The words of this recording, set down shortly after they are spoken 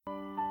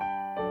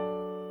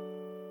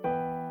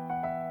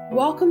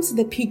Welcome to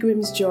The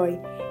Pilgrim's Joy,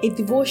 a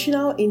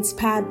devotional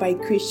inspired by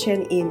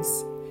Christian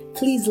hymns.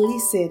 Please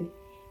listen,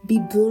 be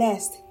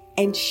blessed,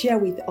 and share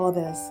with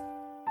others.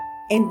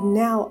 And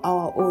now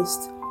our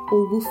host,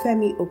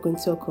 Olufemi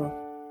Oguntoko.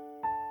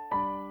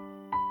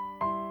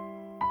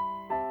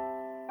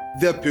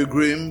 Dear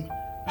Pilgrim,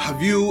 have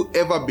you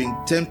ever been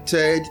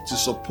tempted to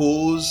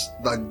suppose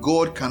that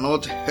God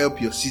cannot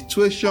help your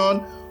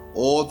situation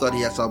or that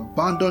He has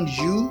abandoned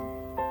you?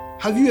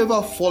 Have you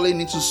ever fallen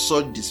into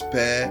such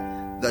despair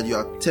that you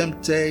are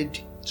tempted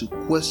to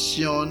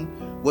question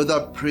whether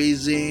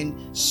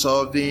praising,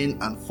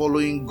 serving, and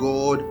following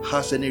God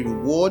has any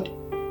reward?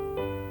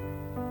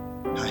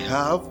 I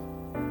have,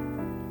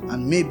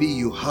 and maybe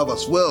you have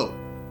as well.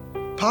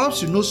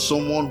 Perhaps you know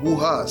someone who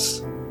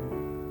has.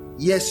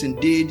 Yes,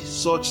 indeed,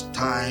 such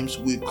times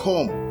will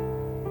come.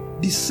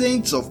 The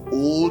saints of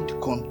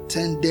old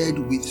contended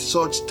with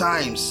such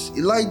times.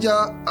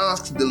 Elijah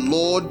asked the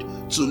Lord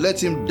to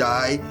let him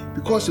die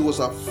because he was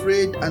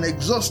afraid and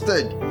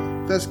exhausted.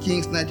 1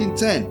 Kings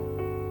 19:10.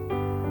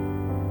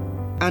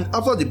 And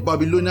after the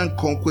Babylonian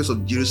conquest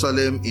of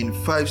Jerusalem in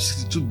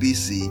 562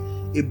 BC,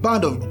 a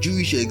band of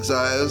Jewish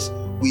exiles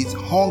with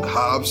hung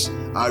harps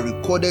are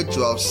recorded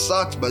to have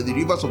sat by the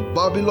rivers of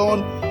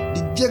Babylon,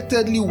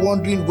 dejectedly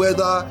wondering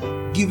whether,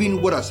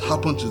 given what has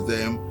happened to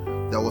them,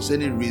 there was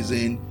any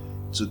reason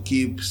to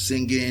keep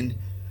singing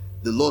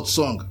the Lord's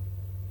song.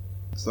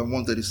 Psalm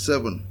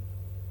 137.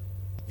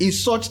 In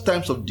such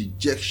times of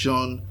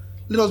dejection,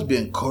 let us be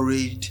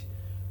encouraged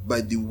by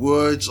the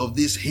words of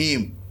this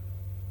hymn.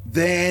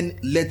 Then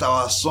let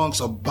our songs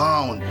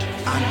abound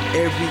and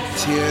every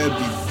tear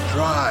be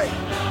dry.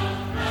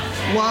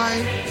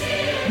 Why?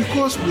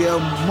 Because we are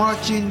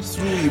marching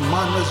through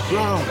Emmanuel's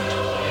ground.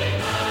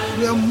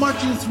 We are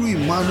marching through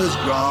Emmanuel's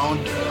ground,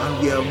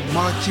 and we are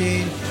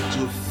marching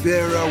to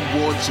fairer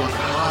words on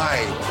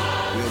high.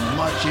 We are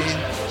marching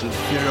to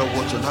fairer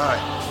words on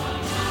high.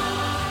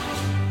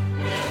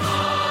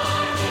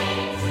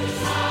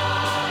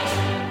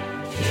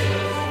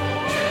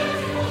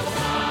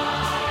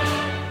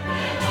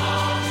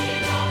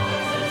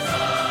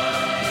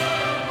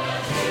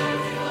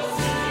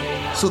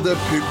 So the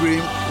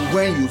pilgrim,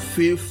 when you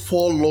feel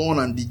forlorn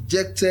and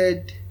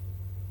dejected,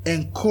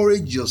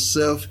 encourage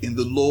yourself in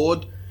the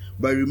Lord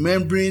by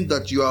remembering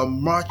that you are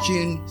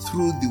marching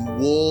through the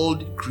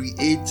world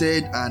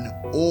created and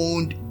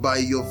owned by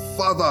your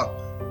Father.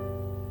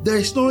 There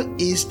is no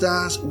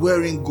instance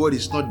wherein God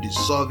is not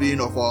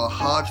deserving of our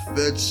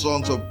heartfelt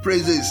songs of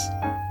praises.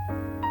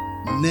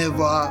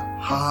 Never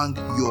hang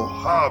your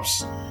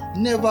harps.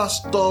 Never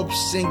stop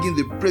singing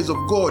the praise of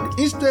God.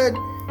 Instead,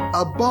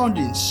 abound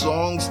in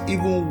songs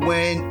even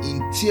when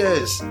in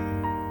tears.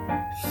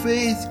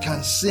 Faith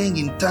can sing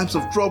in times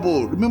of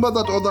trouble. Remember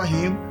that other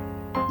hymn?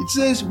 It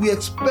says, we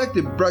expect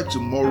a bright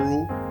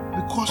tomorrow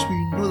because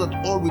we know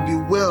that all will be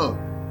well.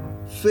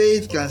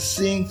 Faith can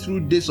sing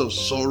through days of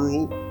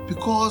sorrow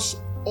because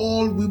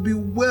all will be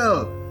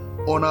well.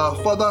 On our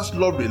Father's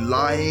love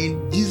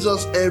relying,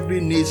 Jesus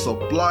every need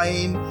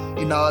supplying,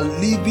 in our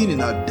living,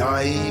 in our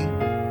dying,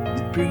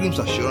 the pilgrim's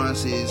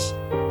assurance is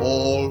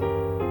all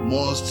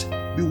must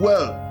be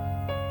well.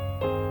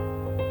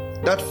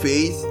 That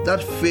faith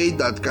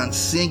that can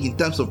sing in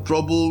times of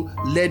trouble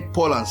led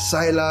Paul and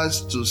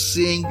Silas to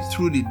sing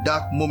through the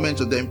dark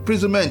moments of their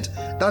imprisonment.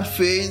 That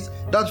faith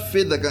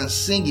that can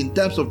sing in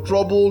times of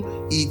trouble,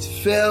 it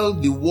fell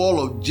the wall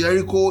of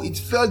Jericho. It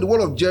fell the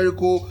wall of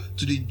Jericho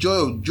to the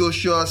joy of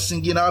Joshua's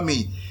singing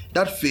army.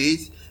 That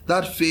faith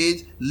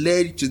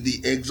led to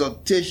the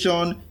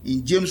exhortation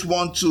in James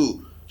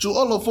 1:2 to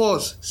all of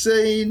us,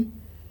 saying,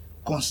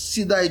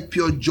 consider it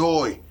pure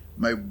joy,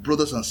 my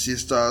brothers and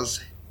sisters,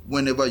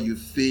 whenever you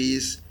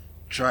face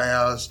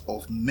trials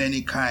of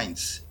many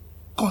kinds.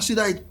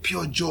 Consider it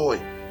pure joy.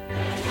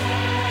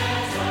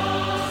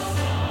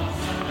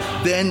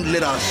 Then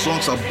let our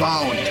songs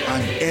abound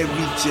and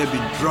every tear be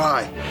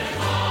dry.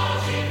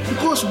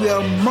 Because we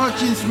are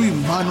marching through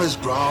Emmanuel's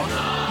ground.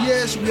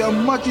 Yes, we are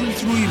marching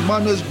through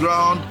Emmanuel's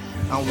ground,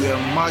 and we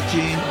are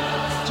marching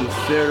to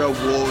fairer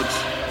words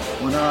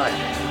on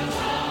high.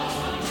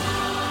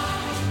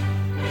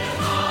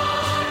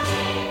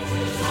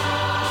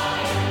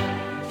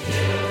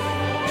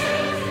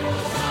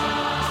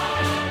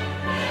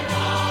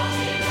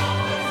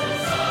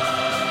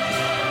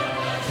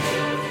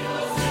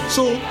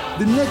 So,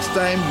 the next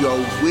time you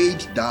are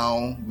weighed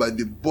down by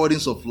the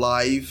burdens of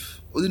life,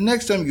 or the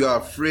next time you are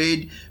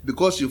afraid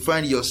because you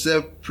find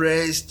yourself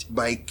pressed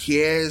by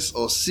cares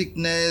or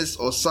sickness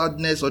or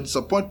sadness or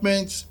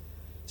disappointments,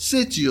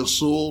 say to your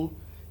soul,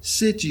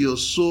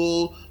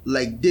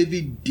 like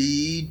David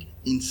did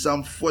in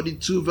Psalm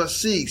 42 verse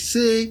 6,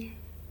 say,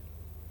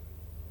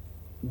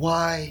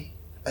 why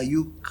are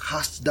you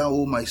cast down,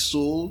 O my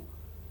soul?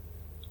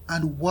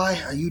 And why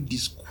are you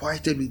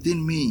disquieted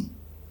within me?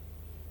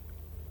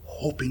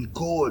 Hope in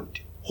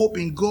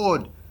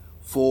God,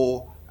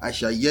 for I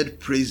shall yet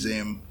praise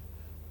Him,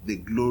 the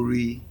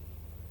glory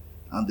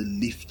and the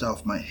lifter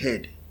of my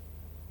head.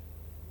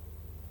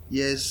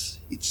 Yes,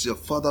 it's your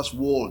Father's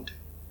word.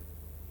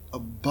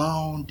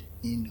 Abound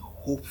in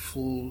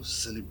hopeful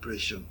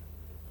celebration.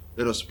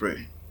 Let us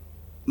pray.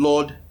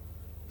 Lord,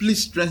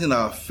 please strengthen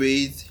our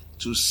faith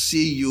to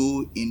see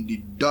you in the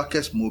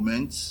darkest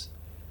moments,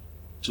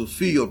 to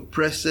feel your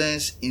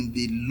presence in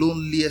the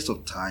loneliest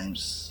of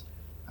times,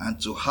 and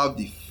to have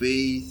the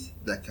faith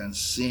that can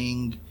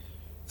sing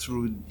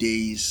through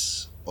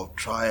days of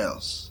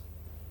trials.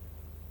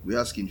 We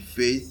ask in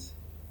faith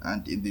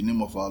and in the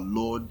name of our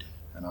Lord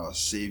and our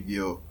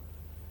Savior,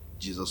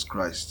 Jesus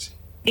Christ.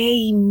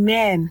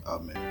 Amen.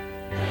 Amen.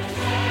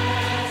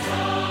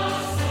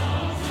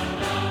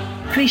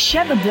 Please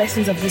share the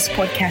blessings of this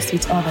podcast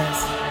with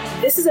others.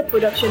 This is a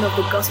production of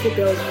the Gospel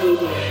Bells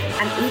Radio,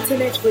 an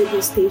internet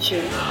radio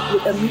station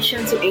with a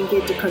mission to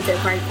engage the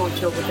contemporary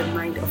culture with the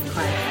mind of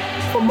Christ.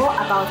 For more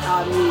about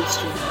our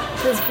ministry,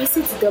 please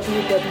visit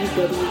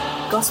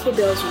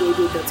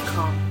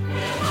www.gospelbellsradio.com.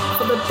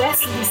 For the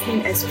best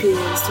listening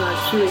experience to our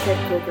curated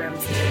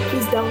programs,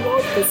 please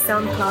download the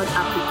SoundCloud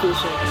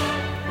application.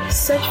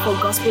 Search for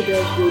Gospel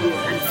Bells Radio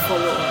and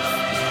follow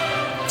us.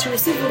 To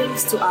receive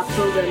links to our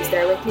programs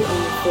directly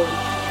on your phone,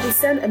 please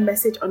send a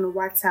message on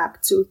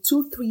WhatsApp to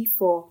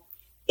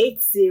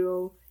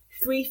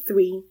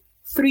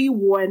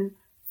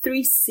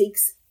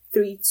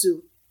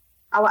 234-8033-313632.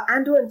 Our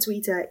handle on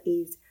Twitter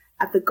is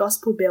 @the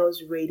Gospel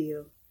Bells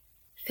Radio.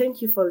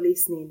 Thank you for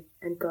listening,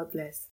 and God bless.